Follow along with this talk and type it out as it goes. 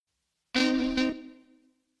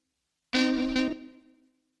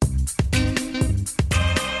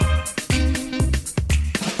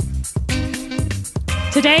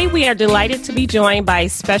Today, we are delighted to be joined by a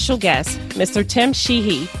special guest, Mr. Tim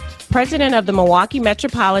Sheehy, president of the Milwaukee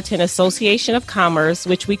Metropolitan Association of Commerce,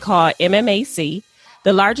 which we call MMAC,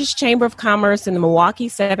 the largest chamber of commerce in the Milwaukee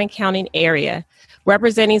 7-county area,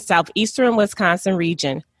 representing southeastern Wisconsin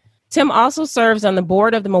region. Tim also serves on the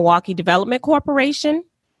board of the Milwaukee Development Corporation,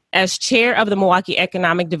 as chair of the Milwaukee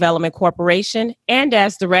Economic Development Corporation, and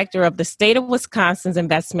as director of the State of Wisconsin's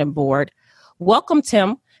Investment Board. Welcome,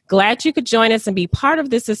 Tim. Glad you could join us and be part of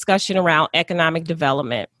this discussion around economic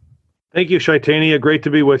development. Thank you, Shaitania. Great to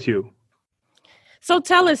be with you. So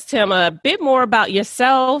tell us, Tim, a bit more about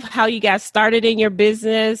yourself, how you got started in your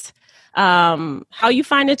business, how you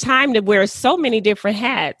find the time to wear so many different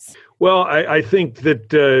hats. Well, I think that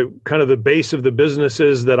kind of the base of the business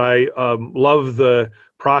is that I love the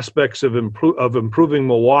prospects of improving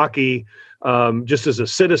Milwaukee just as a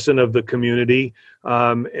citizen of the community.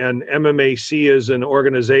 And MMAC is an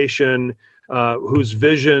organization whose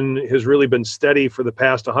vision has really been steady for the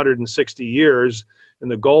past 160 years. And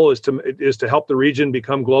the goal is to help the region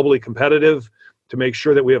become globally competitive, to make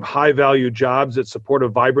sure that we have high-value jobs that support a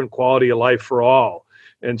vibrant quality of life for all.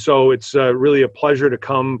 And so it's really a pleasure to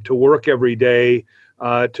come to work every day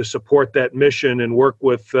to support that mission and work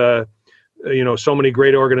with so many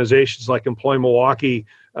great organizations like Employ Milwaukee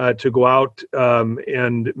to go out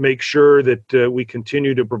and make sure that we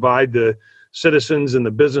continue to provide the citizens and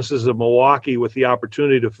the businesses of Milwaukee with the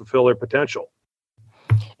opportunity to fulfill their potential.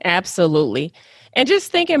 Absolutely. And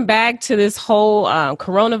just thinking back to this whole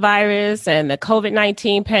coronavirus and the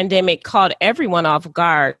COVID-19 pandemic caught everyone off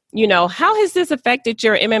guard. How has this affected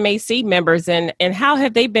your MMAC members and how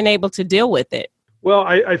have they been able to deal with it? Well,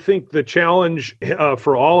 I think the challenge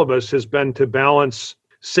for all of us has been to balance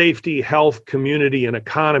safety, health, community, and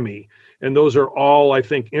economy. And those are all, I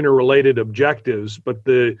think, interrelated objectives. But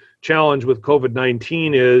the challenge with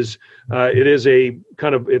COVID-19 is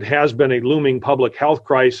it has been a looming public health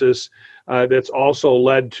crisis that's also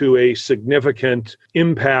led to a significant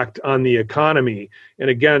impact on the economy.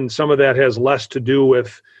 And again, some of that has less to do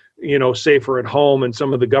with, safer at home and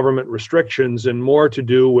some of the government restrictions and more to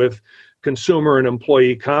do with consumer and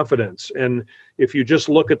employee confidence. And if you just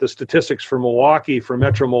look at the statistics for Milwaukee, for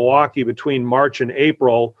Metro Milwaukee, between March and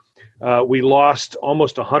April, we lost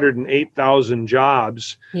almost 108,000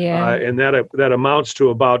 jobs. Yeah. And that amounts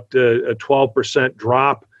to about a 12%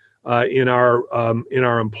 drop in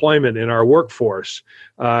our employment, in our workforce.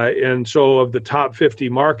 And so of the top 50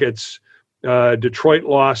 markets, Detroit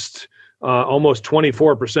lost almost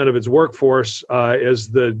 24% of its workforce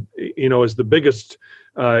as the biggest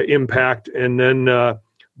impact, and then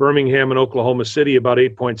Birmingham and Oklahoma City about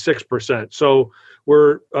 8.6%. So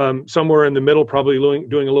we're somewhere in the middle, probably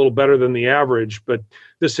doing a little better than the average, but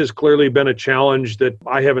this has clearly been a challenge that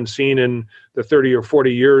I haven't seen in the 30 or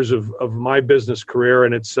 40 years of my business career,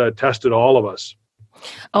 and it's tested all of us.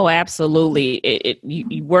 Oh, absolutely.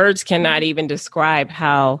 Words cannot even describe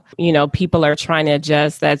how, people are trying to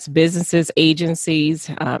adjust. That's businesses, agencies,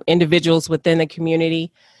 individuals within the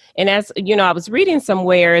community. And as I was reading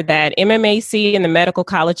somewhere that MMAC and the Medical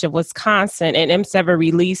College of Wisconsin and M7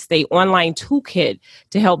 released an online toolkit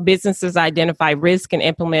to help businesses identify risk and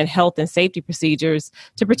implement health and safety procedures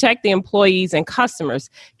to protect the employees and customers.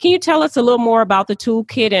 Can you tell us a little more about the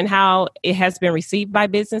toolkit and how it has been received by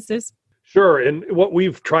businesses? Sure. And what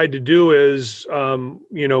we've tried to do is,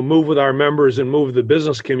 move with our members and move the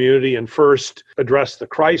business community and first address the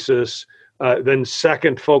crisis. Then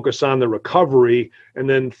second, focus on the recovery, and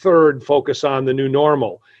then third, focus on the new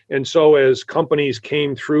normal. And so as companies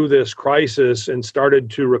came through this crisis and started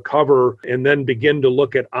to recover and then begin to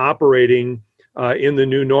look at operating in the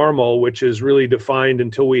new normal, which is really defined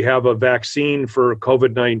until we have a vaccine for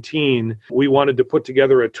COVID-19, we wanted to put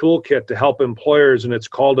together a toolkit to help employers, and it's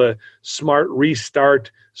called a Smart Restart,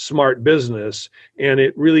 Smart Business. And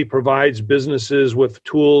it really provides businesses with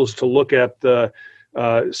tools to look at the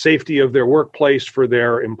safety of their workplace for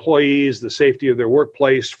their employees, the safety of their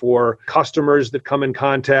workplace for customers that come in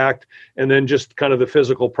contact, and then just kind of the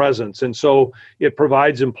physical presence. And so it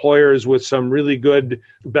provides employers with some really good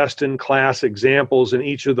best-in-class examples in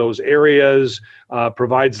each of those areas,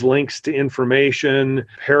 provides links to information,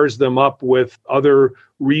 pairs them up with other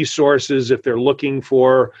resources if they're looking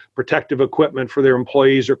for protective equipment for their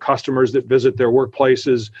employees or customers that visit their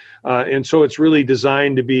workplaces. And so it's really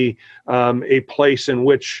designed to be a place in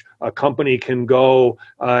which a company can go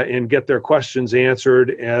and get their questions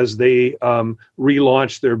answered as they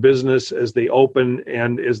relaunch their business, as they open,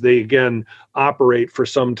 and as they again operate for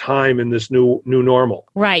some time in this new normal.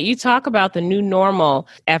 Right. You talk about the new normal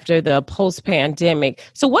after the post-pandemic.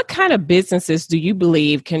 So what kind of businesses do you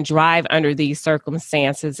believe can drive under these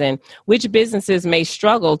circumstances, and which businesses may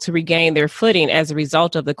struggle to regain their footing as a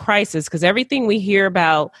result of the crisis? Because everything we hear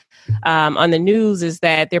about on the news is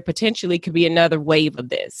that there potentially could be another wave of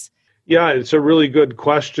this. Yeah, it's a really good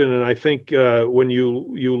question. And I think when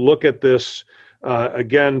you look at this,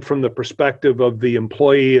 again, from the perspective of the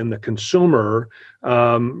employee and the consumer,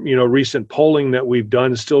 recent polling that we've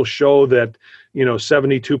done still show that,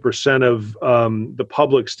 72% of the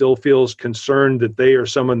public still feels concerned that they or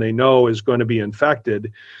someone they know is going to be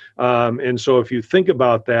infected. And so if you think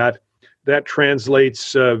about that, that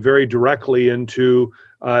translates very directly into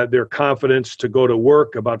their confidence to go to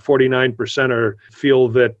work. About 49% feel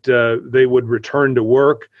that they would return to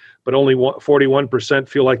work, but only 41%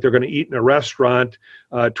 feel like they're going to eat in a restaurant.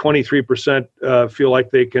 23% feel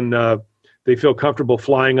like they feel comfortable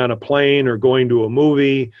flying on a plane or going to a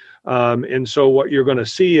movie. And so what you're going to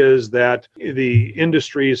see is that the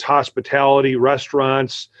industries, hospitality,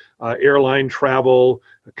 restaurants, airline travel,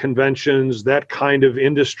 conventions, that kind of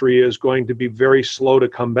industry is going to be very slow to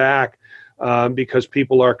come back because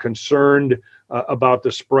people are concerned about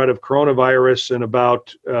the spread of coronavirus and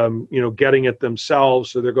about getting it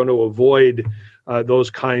themselves. So they're going to avoid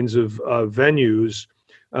those kinds of venues.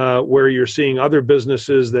 Where you're seeing other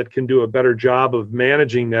businesses that can do a better job of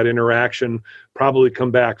managing that interaction probably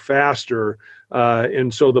come back faster.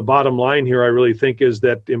 And so the bottom line here, I really think, is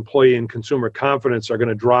that employee and consumer confidence are going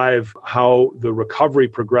to drive how the recovery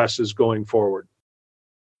progresses going forward.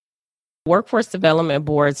 Workforce development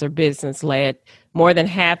boards are business-led. More than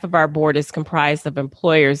half of our board is comprised of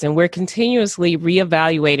employers, and we're continuously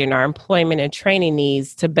reevaluating our employment and training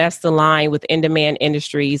needs to best align with in-demand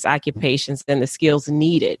industries, occupations, and the skills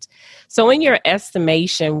needed. So in your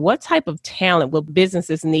estimation, what type of talent will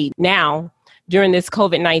businesses need now during this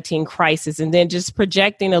COVID-19 crisis, and then just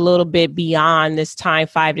projecting a little bit beyond this time,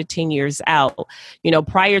 5 to 10 years out?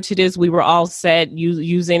 Prior to this, we were all set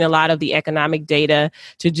using a lot of the economic data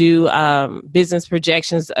to do business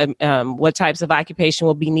projections, what types of occupation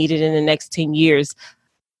will be needed in the next 10 years.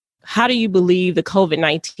 How do you believe the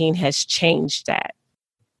COVID-19 has changed that?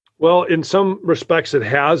 Well, in some respects it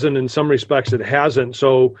has, and in some respects it hasn't.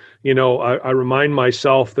 So, I remind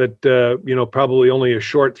myself that, probably only a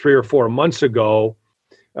short 3 or 4 months ago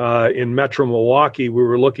in Metro Milwaukee, we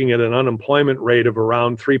were looking at an unemployment rate of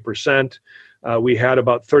around 3%. We had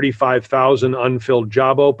about 35,000 unfilled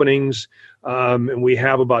job openings, and we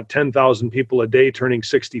have about 10,000 people a day turning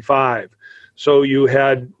 65. So you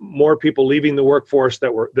had more people leaving the workforce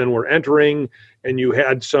than were entering, and you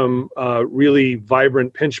had some really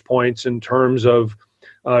vibrant pinch points in terms of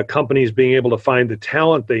companies being able to find the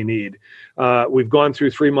talent they need. We've gone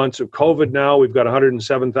through 3 months of COVID now. We've got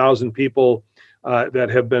 107,000 people that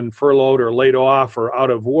have been furloughed or laid off or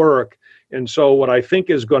out of work. And so what I think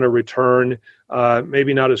is going to return,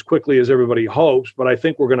 maybe not as quickly as everybody hopes, but I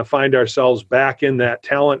think we're going to find ourselves back in that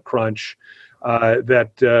talent crunch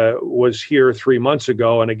that was here 3 months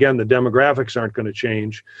ago. And again, the demographics aren't going to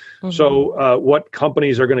change. Mm-hmm. So what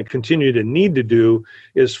companies are going to continue to need to do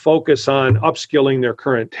is focus on upskilling their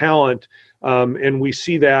current talent. And we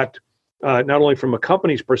see that not only from a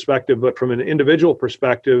company's perspective, but from an individual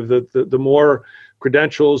perspective, the more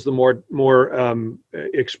credentials, the more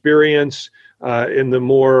experience, and the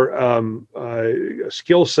more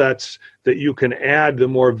skill sets that you can add, the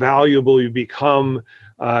more valuable you become.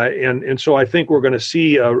 And so I think we're going to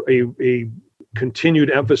see a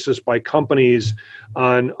continued emphasis by companies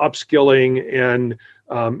on upskilling and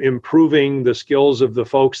improving the skills of the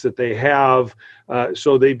folks that they have,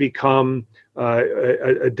 so they become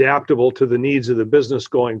adaptable to the needs of the business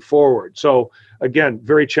going forward. So again,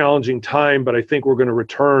 very challenging time, but I think we're going to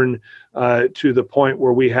return to the point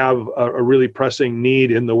where we have a really pressing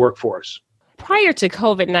need in the workforce. Prior to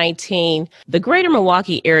COVID-19, the greater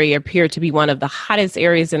Milwaukee area appeared to be one of the hottest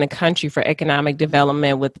areas in the country for economic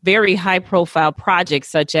development, with very high-profile projects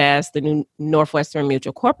such as the new Northwestern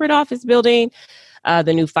Mutual Corporate Office Building,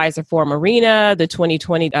 the new Pfizer Forum Arena, the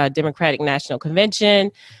 2020 Democratic National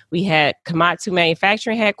Convention. We had Komatsu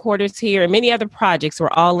Manufacturing Headquarters here, and many other projects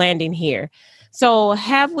were all landing here. So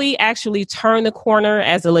have we actually turned the corner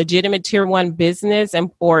as a legitimate Tier 1 business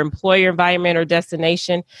or employer, environment, or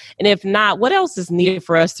destination? And if not, what else is needed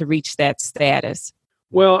for us to reach that status?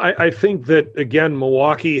 Well, I think that, again,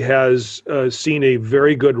 Milwaukee has seen a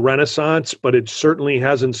very good renaissance, but it certainly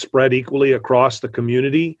hasn't spread equally across the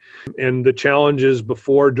community. And the challenges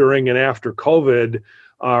before, during, and after COVID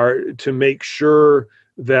are to make sure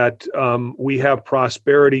that we have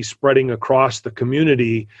prosperity spreading across the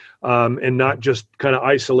community and not just kind of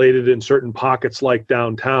isolated in certain pockets like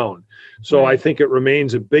downtown. So Right. I think it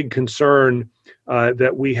remains a big concern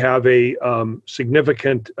that we have a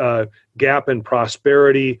significant gap in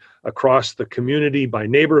prosperity across the community by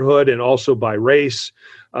neighborhood and also by race.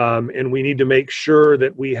 And we need to make sure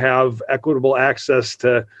that we have equitable access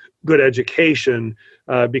to good education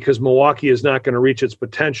because Milwaukee is not going to reach its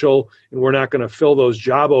potential, and we're not going to fill those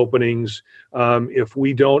job openings if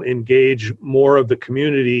we don't engage more of the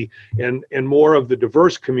community and more of the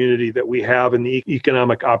diverse community that we have in the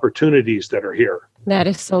economic opportunities that are here. That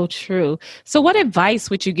is so true. So what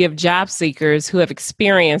advice would you give job seekers who have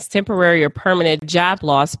experienced temporary or permanent job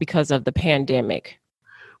loss because of the pandemic?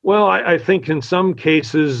 Well, I think in some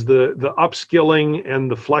cases, the upskilling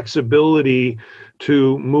and the flexibility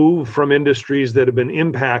to move from industries that have been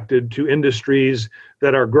impacted to industries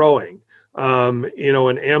that are growing.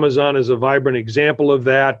 And Amazon is a vibrant example of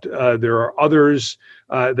that. There are others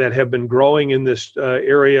that have been growing in this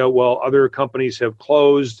area while other companies have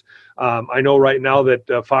closed. I know right now that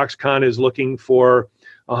Foxconn is looking for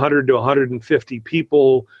 100 to 150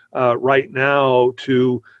 people right now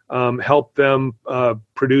to help them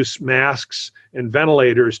produce masks and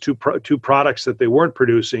ventilators, two products that they weren't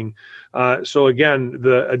producing. So again,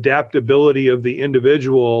 the adaptability of the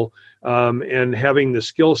individual and having the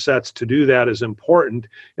skill sets to do that is important.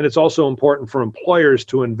 And it's also important for employers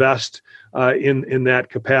to invest in that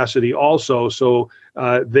capacity also, so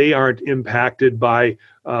they aren't impacted by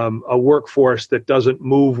a workforce that doesn't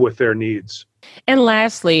move with their needs. And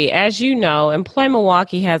lastly, as you know, Employ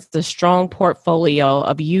Milwaukee has a strong portfolio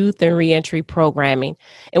of youth and reentry programming,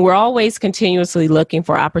 and we're always continuously looking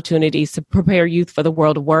for opportunities to prepare youth for the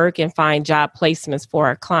world of work and find job placements for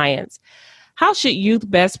our clients. How should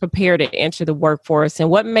youth best prepare to enter the workforce,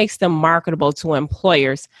 and what makes them marketable to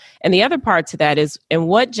employers? And the other part to that is, and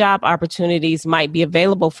what job opportunities might be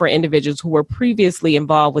available for individuals who were previously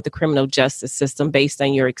involved with the criminal justice system based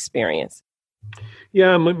on your experience?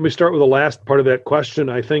 Yeah, let me start with the last part of that question.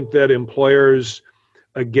 I think that employers,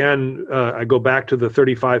 again, I go back to the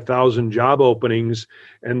 35,000 job openings,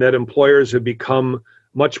 and that employers have become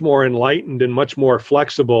much more enlightened and much more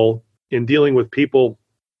flexible in dealing with people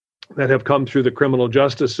that have come through the criminal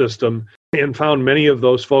justice system, and found many of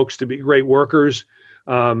those folks to be great workers,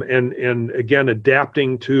 and again,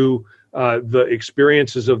 adapting to the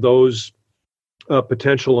experiences of those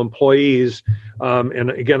potential employees. And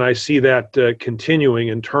again, I see that continuing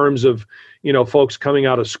in terms of, folks coming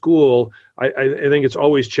out of school. I think it's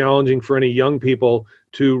always challenging for any young people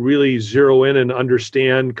to really zero in and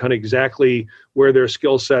understand kind of exactly where their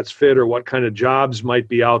skill sets fit or what kind of jobs might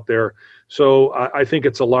be out there. So I think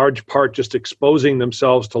it's a large part just exposing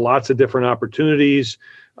themselves to lots of different opportunities,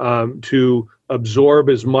 to absorb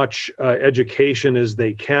as much education as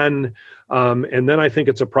they can. And then I think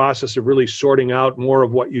it's a process of really sorting out more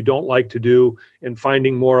of what you don't like to do and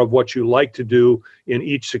finding more of what you like to do in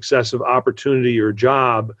each successive opportunity or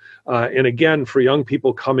job. And again, for young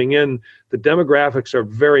people coming in, the demographics are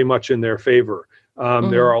very much in their favor.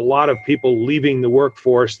 There are a lot of people leaving the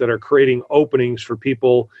workforce that are creating openings for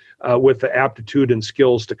people with the aptitude and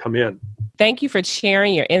skills to come in. Thank you for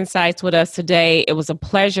sharing your insights with us today. It was a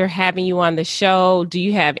pleasure having you on the show. Do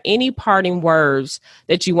you have any parting words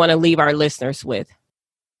that you want to leave our listeners with?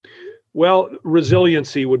 Well,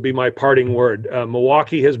 resiliency would be my parting word.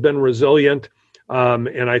 Milwaukee has been resilient,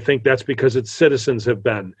 and I think that's because its citizens have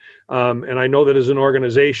been. And I know that as an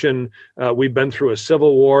organization, we've been through a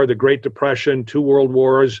civil war, the Great Depression, 2 world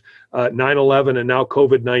wars, 9/11, and now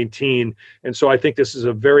COVID-19. And so I think this is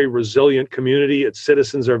a very resilient community. Its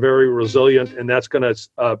citizens are very resilient, and that's going to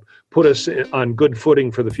put us on good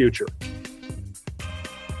footing for the future.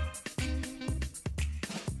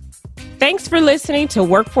 Thanks for listening to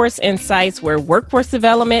Workforce Insights, where workforce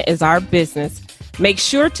development is our business. Make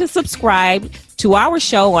sure to subscribe to our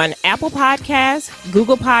show on Apple Podcasts,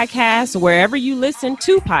 Google Podcasts, or wherever you listen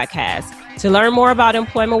to podcasts. To learn more about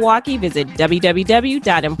Employ Milwaukee, visit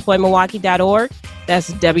www.employmilwaukee.org.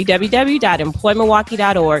 That's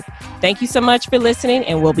www.employmilwaukee.org. Thank you so much for listening,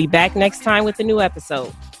 and we'll be back next time with a new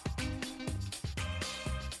episode.